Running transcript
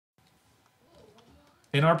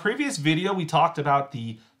In our previous video, we talked about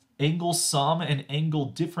the angle sum and angle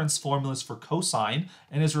difference formulas for cosine.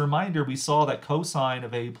 And as a reminder, we saw that cosine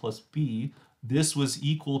of A plus B, this was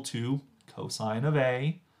equal to cosine of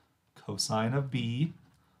A, cosine of B,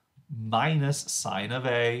 minus sine of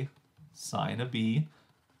A, sine of B.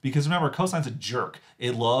 Because remember, cosine's a jerk.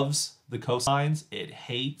 It loves the cosines. It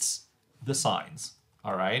hates the sines.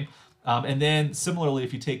 All right? And then similarly,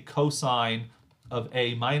 if you take cosine of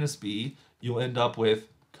A minus B, you'll end up with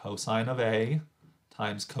cosine of A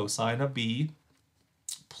times cosine of B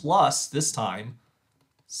plus, this time,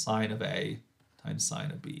 sine of A times sine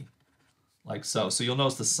of B. Like so. So you'll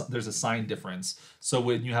notice there's a sign difference. So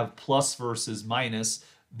when you have plus versus minus,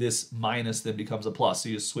 this minus then becomes a plus. So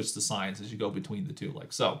you just switch the signs as you go between the two,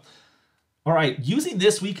 like so. All right, using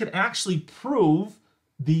this, we can actually prove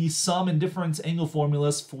the sum and difference angle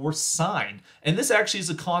formulas for sine. And this actually is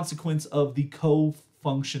a consequence of the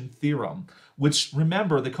co-function theorem, which,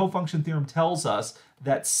 remember, the co-function theorem tells us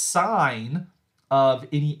that sine of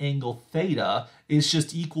any angle theta is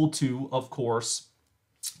just equal to, of course,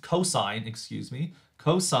 cosine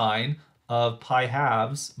of pi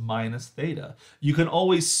halves minus theta. You can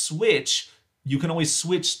always switch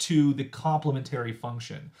to the complementary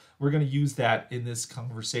function. We're going to use that in this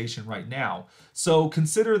conversation right now. So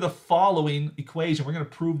consider the following equation. We're going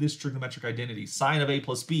to prove this trigonometric identity. Sine of A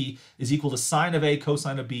plus B is equal to sine of A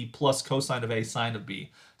cosine of B plus cosine of A sine of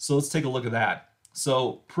B. So let's take a look at that.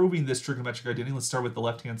 So proving this trigonometric identity, let's start with the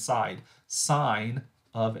left-hand side. Sine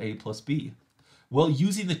of A plus B. Well,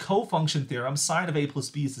 using the co-function theorem, sine of A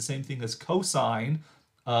plus B is the same thing as cosine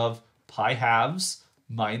of pi halves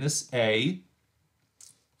minus A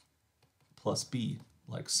plus B,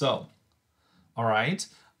 like so. All right.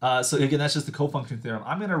 So again, that's just the co-function theorem.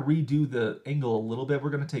 I'm going to redo the angle a little bit. We're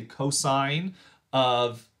going to take cosine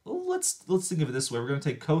of, let's think of it this way. We're going to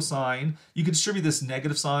take cosine. You can distribute this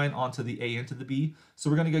negative sign onto the A into the B. So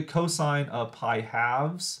we're going to get cosine of pi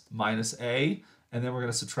halves minus A, and then we're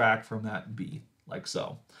going to subtract from that B, like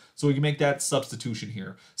so. So we can make that substitution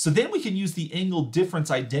here. So then we can use the angle difference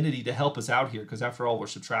identity to help us out here, because after all, we're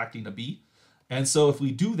subtracting a B. And so if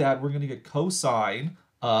we do that, we're going to get cosine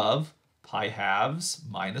of pi halves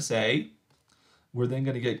minus A. We're then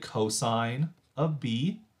going to get cosine of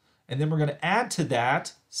B. And then we're going to add to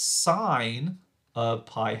that sine of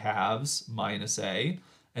pi halves minus A.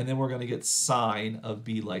 And then we're going to get sine of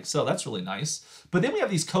B, like so. That's really nice. But then we have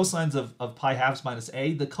these cosines of pi halves minus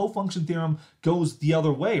A. The co-function theorem goes the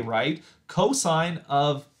other way, right? Cosine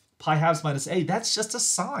of pi halves minus A, that's just a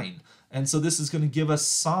sine. And so this is going to give us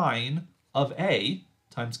sine of A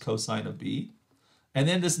times cosine of B. And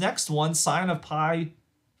then this next one, sine of pi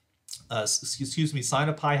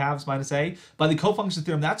halves minus A. By the co-function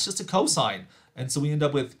theorem, that's just a cosine. And so we end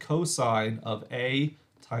up with cosine of A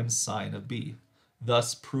times sine of B,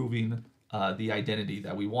 thus proving the identity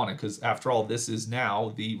that we wanted, because after all, this is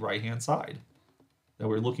now the right-hand side that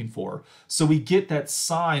we're looking for. So we get that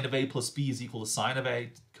sine of A plus B is equal to sine of A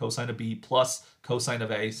cosine of B plus cosine of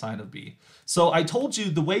A sine of B. So I told you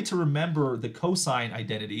the way to remember the cosine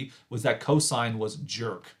identity was that cosine was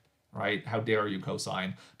jerk, right? How dare you,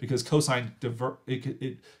 cosine? Because cosine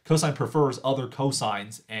prefers other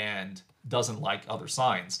cosines and doesn't like other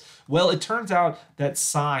sines. Well, it turns out that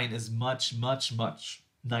sine is much, much, much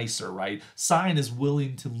nicer, right? Sine is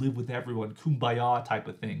willing to live with everyone, kumbaya type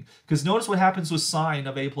of thing. Because notice what happens with sine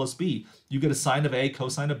of A plus B. You get a sine of A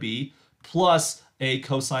cosine of B plus a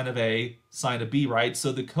cosine of A sine of B, right?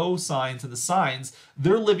 So the cosines and the sines,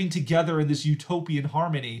 they're living together in this utopian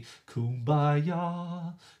harmony.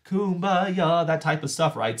 Kumbaya, kumbaya, that type of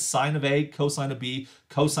stuff, right? Sine of A, cosine of B,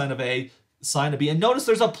 cosine of A, sine of B. And notice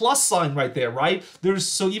there's a plus sign right there, right?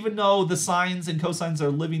 So even though the sines and cosines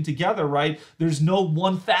are living together, right, there's no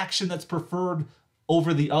one faction that's preferred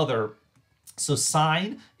over the other. So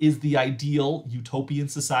sine is the ideal utopian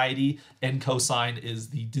society, and cosine is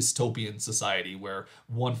the dystopian society where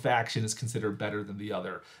one faction is considered better than the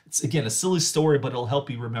other. It's, again, a silly story, but it'll help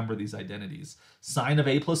you remember these identities. Sine of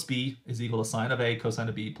A plus B is equal to sine of A cosine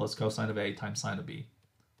of B plus cosine of A times sine of B.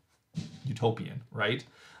 Utopian, right?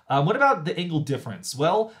 What about the angle difference?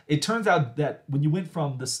 Well, it turns out that when you went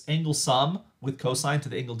from this angle sum with cosine to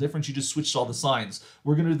the angle difference, you just switched all the signs.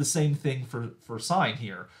 We're going to do the same thing for sine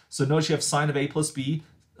here. So notice you have sine of A plus B,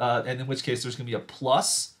 and in which case there's going to be a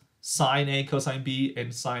plus sine A cosine B and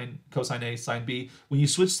cosine A sine B. When you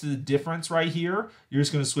switch to the difference right here, you're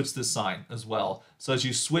just going to switch this sign as well. So as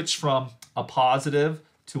you switch from a positive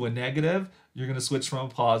to a negative, you're going to switch from a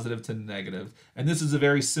positive to negative. And this is a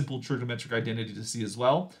very simple trigonometric identity to see as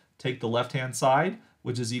well. Take the left-hand side,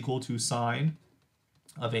 which is equal to sine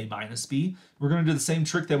of a minus b. We're going to do the same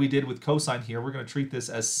trick that we did with cosine here. We're going to treat this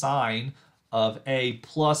as sine of a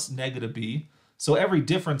plus negative b. So every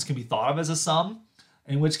difference can be thought of as a sum,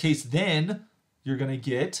 in which case then you're going to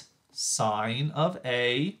get sine of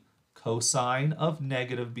a cosine of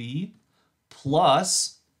negative b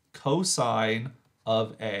plus cosine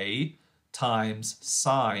of a times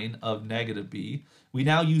sine of negative b. We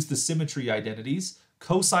now use the symmetry identities.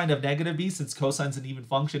 Cosine of negative b, since cosine's an even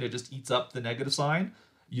function, it just eats up the negative sign.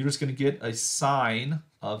 You're just going to get a sine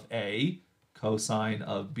of a cosine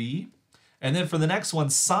of b. And then for the next one,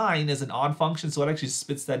 sine is an odd function, so it actually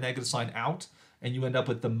spits that negative sign out, and you end up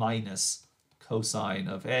with the minus cosine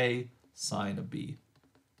of a sine of b,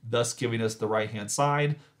 thus giving us the right-hand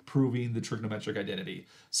side, proving the trigonometric identity.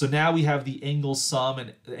 So now we have the angle sum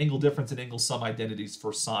and angle difference and angle sum identities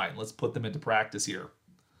for sine. Let's put them into practice here.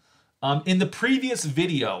 In the previous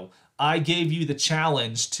video, I gave you the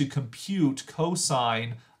challenge to compute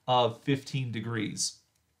cosine of 15 degrees.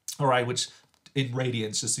 All right, which in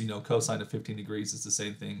radians, just so you know, cosine of 15 degrees is the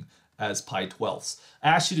same thing as pi twelfths. I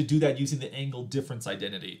asked you to do that using the angle difference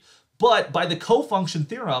identity. But by the cofunction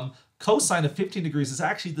theorem, cosine of 15 degrees is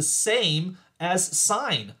actually the same as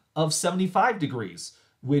sine of 75 degrees,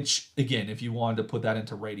 which, again, if you wanted to put that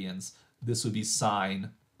into radians, this would be sine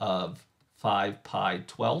of 5 pi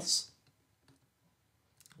twelfths,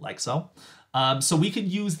 like so. So we could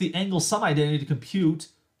use the angle sum identity to compute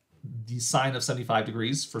the sine of 75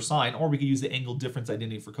 degrees for sine, or we could use the angle difference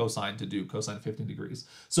identity for cosine to do cosine of 15 degrees.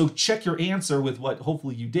 So check your answer with what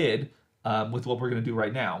hopefully you did with what we're going to do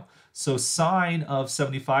right now. So sine of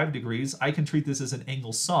 75 degrees, I can treat this as an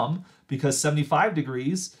angle sum because 75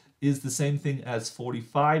 degrees is the same thing as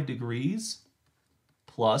 45 degrees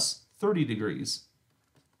plus 30 degrees,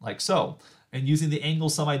 like so. And using the angle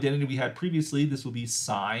sum identity we had previously, this will be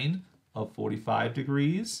sine of 45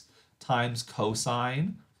 degrees times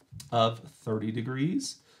cosine of 30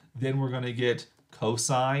 degrees. Then we're going to get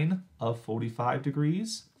cosine of 45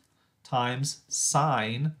 degrees times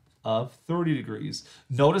sine of 30 degrees.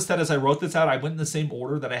 Notice that as I wrote this out, I went in the same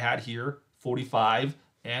order that I had here, 45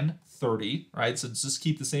 and 30, right? So just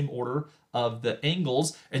keep the same order of the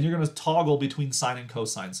angles, and you're going to toggle between sine and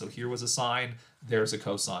cosine. So here was a sine, there's a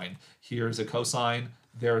cosine. Here's a cosine,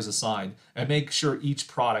 there's a sine. And make sure each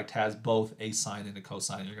product has both a sine and a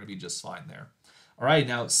cosine. You're going to be just fine there. All right,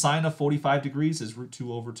 now sine of 45 degrees is root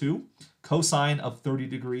 2 over 2. Cosine of 30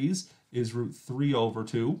 degrees is root 3 over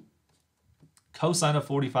 2. Cosine of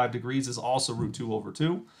 45 degrees is also root 2 over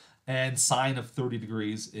 2. And sine of 30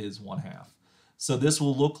 degrees is 1/2. So this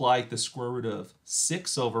will look like the square root of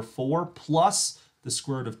 6 over 4 plus the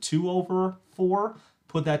square root of 2 over 4.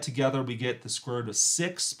 Put that together, we get the square root of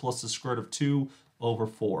 6 plus the square root of 2 over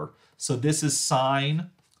 4. So this is sine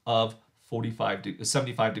of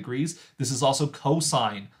 75 degrees. This is also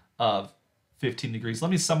cosine of 15 degrees. Let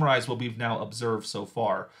me summarize what we've now observed so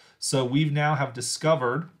far. So we now have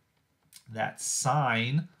discovered that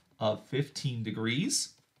sine of 15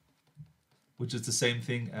 degrees, which is the same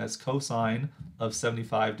thing as cosine of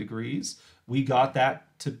 75 degrees. We got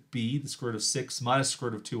that to be the square root of 6 minus the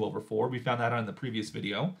square root of 2 over 4. We found that out in the previous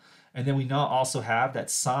video. And then we now also have that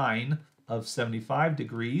sine of 75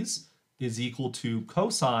 degrees is equal to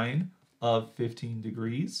cosine of 15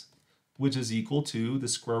 degrees, which is equal to the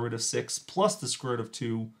square root of 6 plus the square root of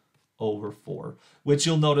 2 over 4, which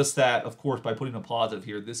you'll notice that, of course, by putting a positive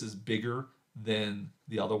here, this is bigger than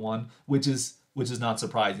the other one, which is not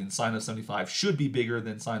surprising. Sine of 75 should be bigger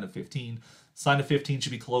than sine of 15. Sine of 15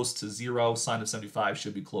 should be close to 0. Sine of 75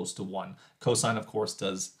 should be close to 1. Cosine, of course,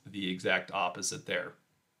 does the exact opposite there.